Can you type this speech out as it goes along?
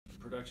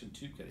production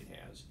tube cutting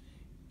has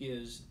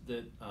is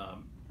that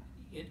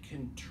it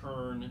can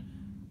turn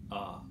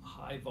a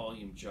high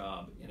volume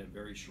job in a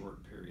very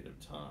short period of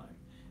time.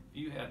 If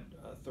you had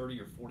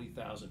 30 or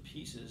 40,000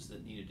 pieces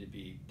that needed to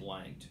be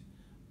blanked,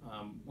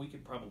 we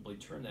could probably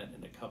turn that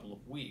in a couple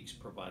of weeks,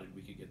 provided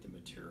we could get the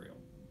material.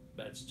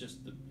 That's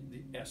just the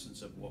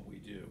essence of what we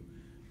do.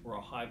 We're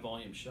a high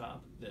volume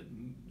shop that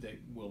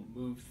will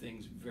move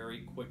things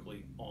very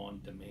quickly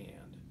on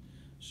demand.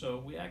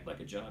 So we act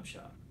like a job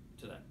shop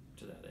to that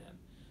end.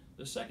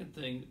 The second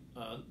thing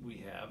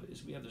we have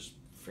is we have this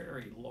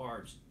very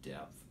large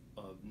depth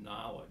of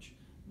knowledge,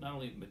 not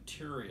only of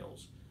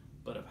materials,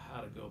 but of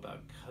how to go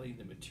about cutting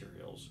the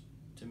materials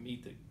to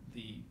meet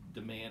the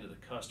demand of the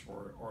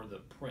customer or the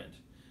print.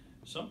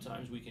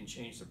 Sometimes we can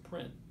change the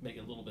print, make it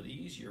a little bit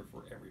easier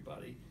for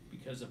everybody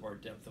because of our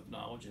depth of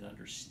knowledge and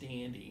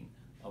understanding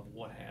of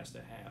what has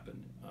to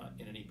happen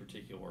in any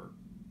particular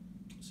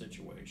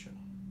situation.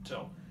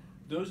 So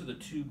those are the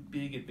two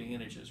big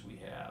advantages we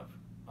have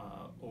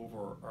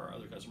over our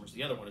other customers.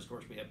 The other one is, of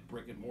course, we have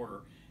brick and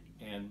mortar,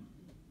 and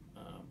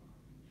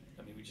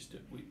I mean,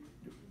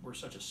 we're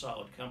such a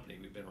solid company.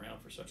 We've been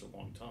around for such a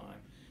long time,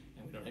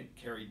 and we don't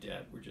carry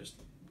debt. We're just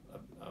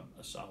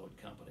a solid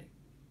company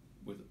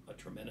with a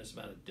tremendous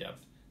amount of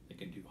depth that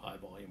can do high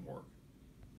volume work.